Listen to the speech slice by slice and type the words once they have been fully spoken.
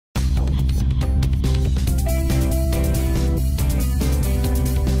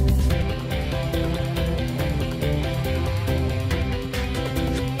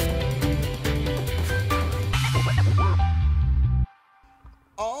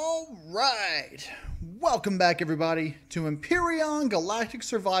All right, welcome back everybody to Empyrion Galactic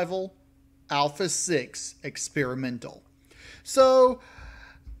Survival Alpha 6 Experimental. So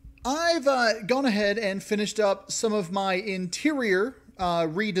I've gone ahead and finished up some of my interior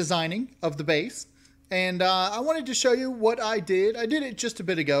redesigning of the base, and I wanted to show you what I did. I did it just a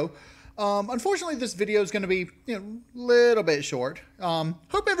bit ago. Unfortunately, this video is going to be a little bit short.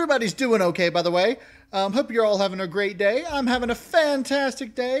 Hope everybody's doing okay, by the way. Hope you're all having a great day. I'm having a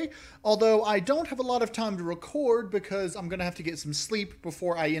fantastic day, although I don't have a lot of time to record because I'm going to have to get some sleep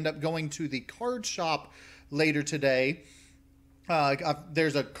before I end up going to the card shop later today.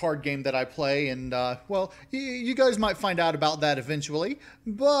 There's a card game that I play, and, well, you guys might find out about that eventually.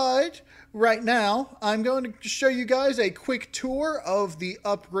 But right now, I'm going to show you guys a quick tour of the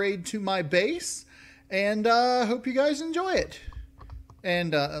upgrade to my base, and hope you guys enjoy it.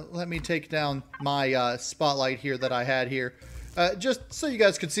 And let me take down my spotlight here that I had here, just so you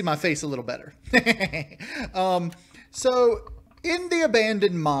guys could see my face a little better. So, in the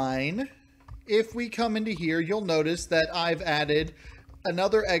abandoned mine, if we come into here, you'll notice that I've added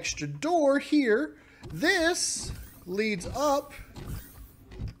another extra door here. This leads up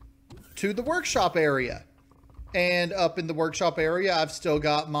to the workshop area. And up in the workshop area, I've still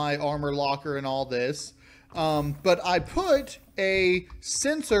got my armor locker and all this. But I put a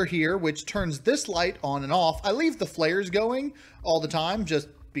sensor here, which turns this light on and off. I leave the flares going all the time, just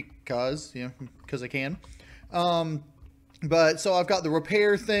because, because I can. But so I've got the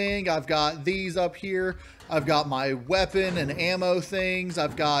repair thing, I've got these up here, I've got my weapon and ammo things,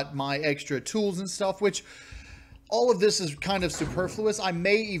 I've got my extra tools and stuff, which all of this is kind of superfluous. I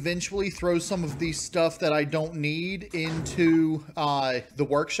may eventually throw some of the stuff that I don't need into the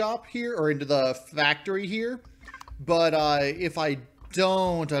workshop here, or into the factory here. But if I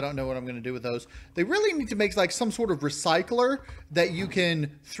don't know what I'm going to do with those. They really need to make like some sort of recycler that you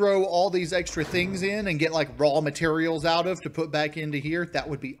can throw all these extra things in and get like raw materials out of to put back into here. That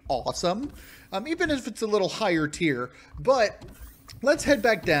would be awesome. Even if it's a little higher tier. But let's head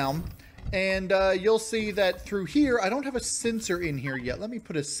back down, and you'll see that through here, I don't have a sensor in here yet. Let me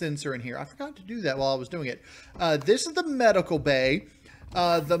put a sensor in here. I forgot to do that while I was doing it. This is the medical bay.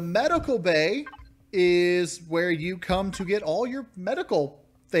 The medical bay is where you come to get all your medical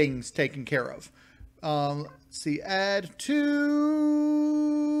things taken care of. Let's see, add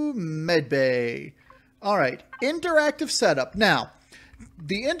to medbay. All right, interactive setup. Now,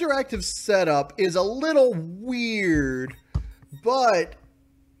 the interactive setup is a little weird, but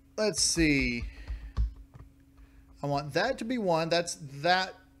let's see. I want that to be one. That's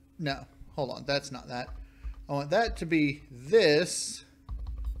that. No, hold on. That's not that. I want that to be this.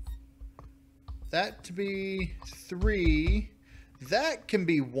 That to be 3, that can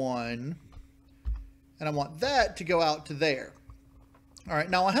be 1, and I want that to go out to there. All right,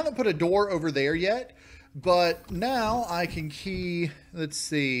 now I haven't put a door over there yet, but now I can key, let's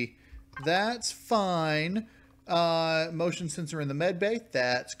see, that's fine. Motion sensor in the med bay,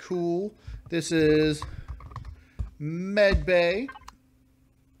 that's cool. This is med bay,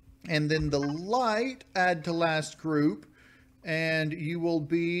 and then the light, add to last group. And you will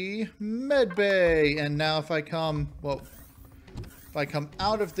be medbay. And now if I come, well, if I come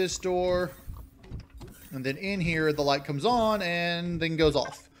out of this door and then in here, the light comes on and then goes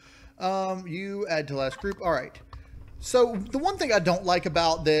off. You add to last group. All right. So the one thing I don't like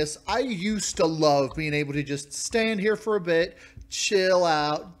about this, I used to love being able to just stand here for a bit, chill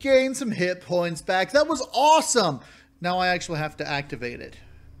out, gain some hit points back. That was awesome. Now I actually have to activate it.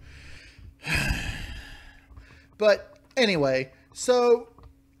 But anyway, so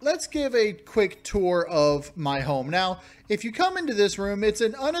let's give a quick tour of my home. Now, if you come into this room, it's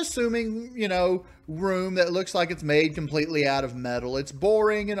an unassuming, room that looks like it's made completely out of metal. It's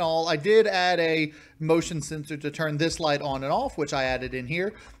boring and all. I did add a motion sensor to turn this light on and off, which I added in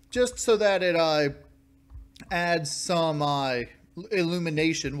here, just so that it adds some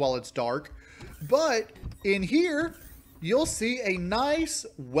illumination while it's dark. But in here, you'll see a nice,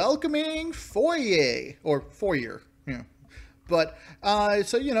 welcoming foyer, or foyer. But,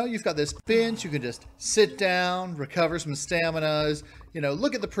 so, you've got this bench, you can just sit down, recover some staminas,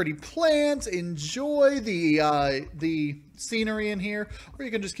 look at the pretty plants, enjoy the scenery in here, or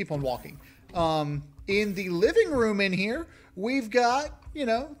you can just keep on walking. In the living room in here, we've got,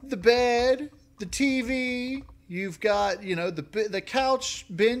 the bed, the TV, you've got, the couch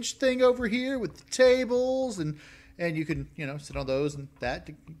bench thing over here with the tables, and you can, sit on those and that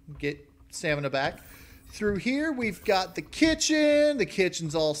to get stamina back. Through here, we've got the kitchen. The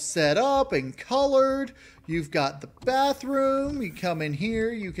kitchen's all set up and colored. You've got the bathroom. You come in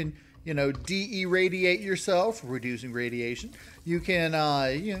here, you can, you know, de-irradiate yourself, reducing radiation. You can,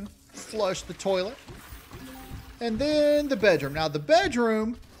 you know, flush the toilet. And then the bedroom. Now, the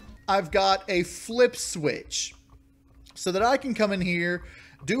bedroom, I've got a flip switch so that I can come in here,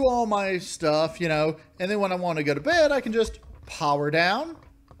 do all my stuff, you know, and then when I want to go to bed, I can just power down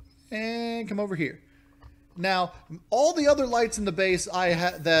and come over here. Now, all the other lights in the base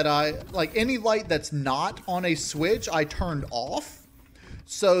like any light that's not on a switch, I turned off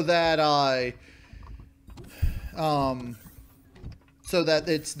so that so that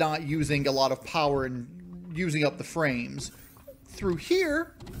it's not using a lot of power and using up the frames. Through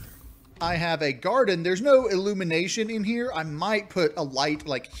here, I have a garden. There's no illumination in here. I might put a light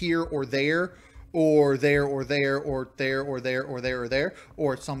like here or there, or there, or there, or there, or there, or there, or there,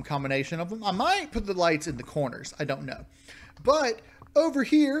 or some combination of them. I might put the lights in the corners. I don't know. But over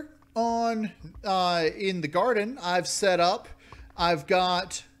here on in the garden, I've set up, I've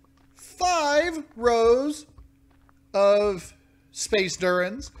got 5 rows of space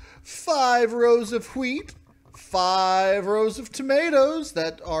Durans, 5 rows of wheat, 5 rows of tomatoes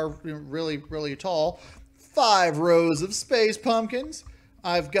that are really, really tall, 5 rows of space pumpkins.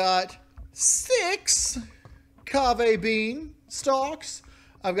 I've got 6 kave bean stalks.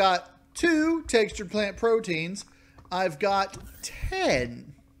 I've got 2 textured plant proteins. I've got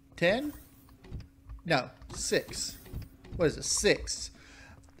 10. No, 6. What is it? 6.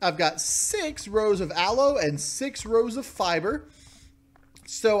 I've got 6 rows of aloe and 6 rows of fiber.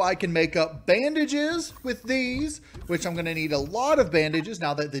 So I can make up bandages with these, which I'm going to need a lot of bandages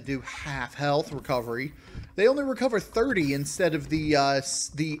now that they do half health recovery. They only recover 30 instead of the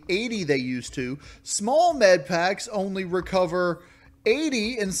 80 they used to. Small med packs only recover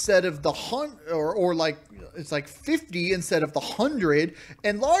 80 instead of the or like it's like 50 instead of the 100,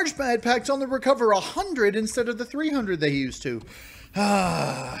 and large med packs only recover 100 instead of the 300 they used to.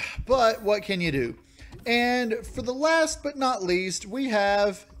 But what can you do? And for the last but not least, we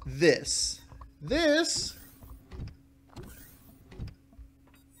have this. Wait,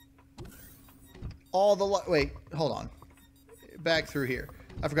 hold on. Back through here.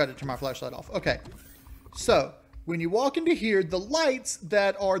 I forgot to turn my flashlight off. Okay. So, when you walk into here, the lights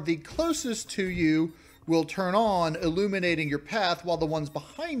that are the closest to you will turn on, illuminating your path, while the ones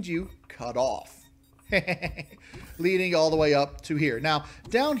behind you cut off. Leading all the way up to here. Now,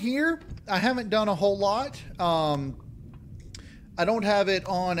 down here, I haven't done a whole lot. I don't have that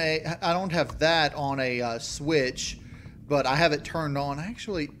on a switch, but I have it turned on.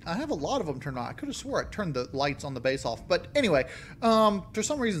 Actually, I have a lot of them turned on. I could have swore I turned the lights on the base off. But anyway, for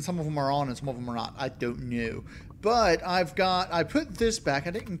some reason, some of them are on and some of them are not. I don't know. But I put this back.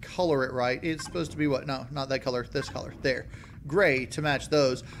 I didn't color it right. It's supposed to be what? No, not that color. This color. There. Gray to match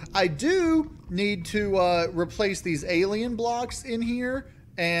those. I do need to replace these alien blocks in here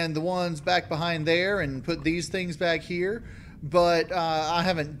and the ones back behind there and put these things back here. But I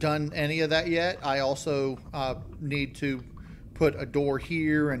haven't done any of that yet. I also need to put a door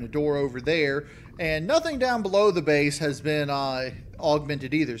here and a door over there. And nothing down below the base has been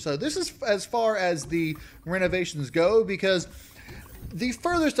augmented either. So this is as far as the renovations go, because the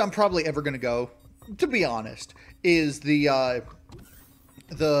furthest I'm probably ever going to go, to be honest, is the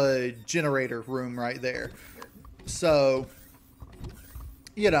generator room right there. So,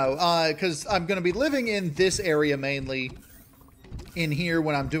 you know, because I'm going to be living in this area mainly in here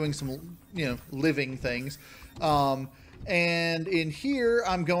when I'm doing some, you know, living things. And in here,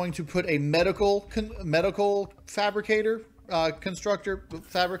 I'm going to put a medical fabricator, processor.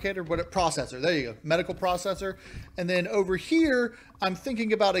 There you go. Medical processor. And then over here, I'm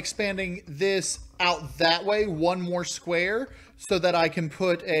thinking about expanding this out that way, one more square, so that I can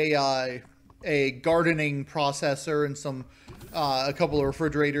put a gardening processor and a couple of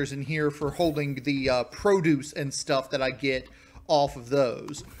refrigerators in here for holding the produce and stuff that I get off of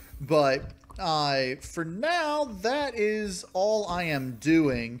those. But for now, that is all I am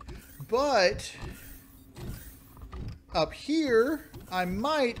doing. But up here, I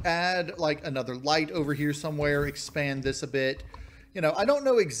might add like another light over here somewhere, expand this a bit. You know, I don't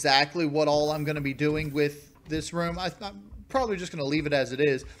know exactly what all I'm going to be doing with this room. I'm probably just going to leave it as it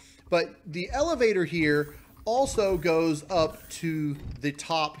is. But the elevator here also goes up to the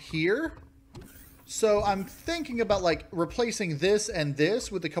top here. So I'm thinking about like replacing this and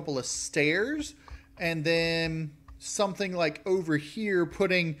this with a couple of stairs, and then something like over here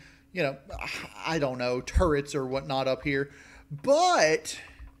putting, you know, I don't know, turrets or whatnot up here. But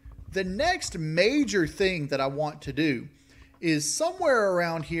the next major thing that I want to do is somewhere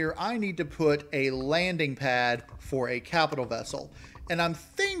around here, I need to put a landing pad for a capital vessel. And I'm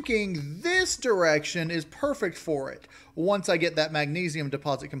thinking thinking this direction is perfect for it once I get that magnesium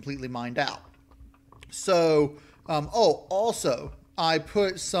deposit completely mined out. So, oh, also, I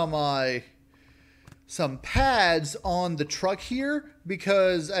put some pads on the truck here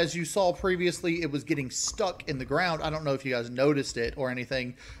because, as you saw previously, it was getting stuck in the ground. I don't know if you guys noticed it or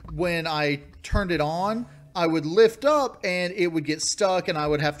anything. When I turned it on, I would lift up and it would get stuck and I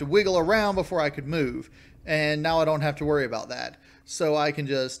would have to wiggle around before I could move. And now I don't have to worry about that. So I can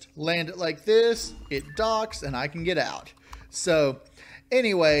just land it like this, it docks, and I can get out. So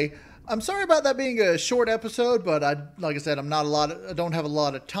anyway, I'm sorry about that being a short episode, but like I said, I don't have a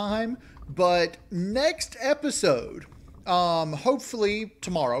lot of time. But next episode, hopefully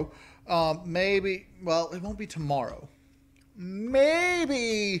tomorrow, maybe, well, it won't be tomorrow.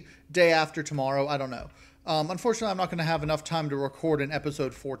 Maybe day after tomorrow, I don't know. Unfortunately, I'm not going to have enough time to record an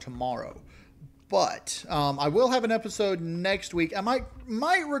episode for tomorrow. But I will have an episode next week. I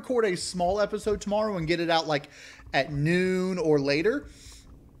might record a small episode tomorrow and get it out like at noon or later.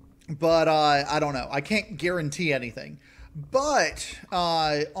 But I don't know. I can't guarantee anything. But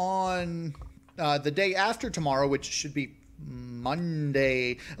on the day after tomorrow, which should be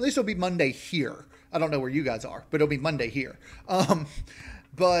Monday, at least it'll be Monday here. I don't know where you guys are, but it'll be Monday here.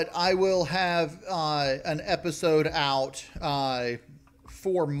 But I will have an episode out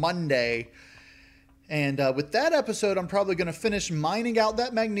for Monday. And with that episode, I'm probably going to finish mining out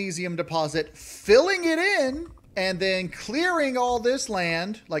that magnesium deposit, filling it in, and then clearing all this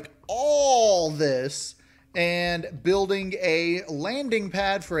land, like all this, and building a landing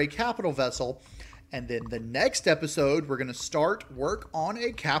pad for a capital vessel. And then the next episode, we're going to start work on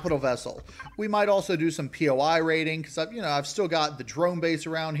a capital vessel. We might also do some POI rating because I've still got the drone base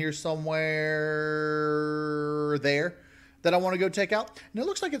around here somewhere there that I want to go take out. And it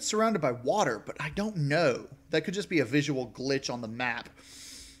looks like it's surrounded by water, but I don't know. That could just be a visual glitch on the map.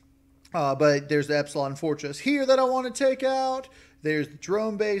 But there's the Epsilon Fortress here that I want to take out. There's the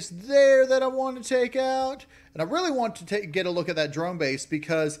drone base there that I want to take out. And I really want to get a look at that drone base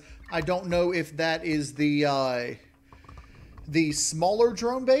because I don't know if that is the smaller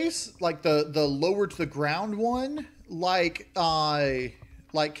drone base, like the lower to the ground one, like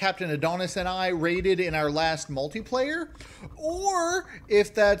Captain Adonis and I raided in our last multiplayer, or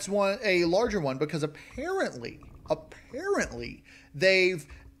if that's a larger one, because apparently they've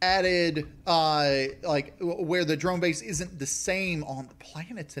added like where the drone base isn't the same on the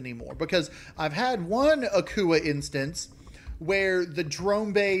planets anymore, because I've had one Akua instance where the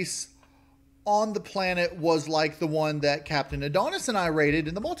drone base on the planet was like the one that Captain Adonis and I raided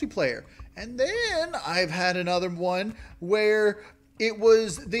in the multiplayer, and then I've had another one where it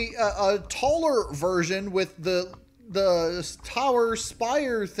was a taller version with the tower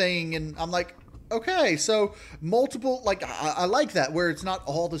spire thing, and I'm like, okay, so multiple, like, I like that, where it's not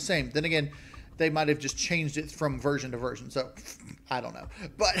all the same. Then again, they might have just changed it from version to version, so I don't know.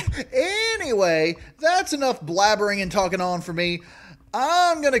 But anyway, that's enough blabbering and talking on for me.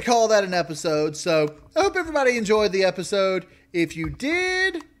 I'm going to call that an episode, so I hope everybody enjoyed the episode. If you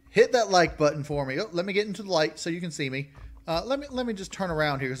did, hit that like button for me. Oh, let me get into the light so you can see me. Let me just turn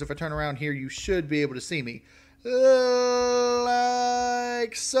around here, because if I turn around here, you should be able to see me.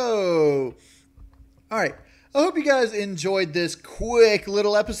 Like so. All right. I hope you guys enjoyed this quick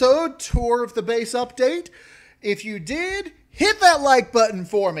little episode, tour of the base update. If you did, hit that like button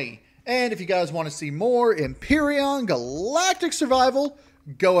for me. And if you guys want to see more Empyrion Galactic Survival,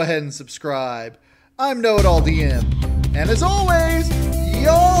 go ahead and subscribe. I'm KnowItAllDM. And as always,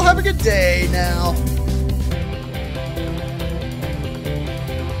 y'all have a good day now.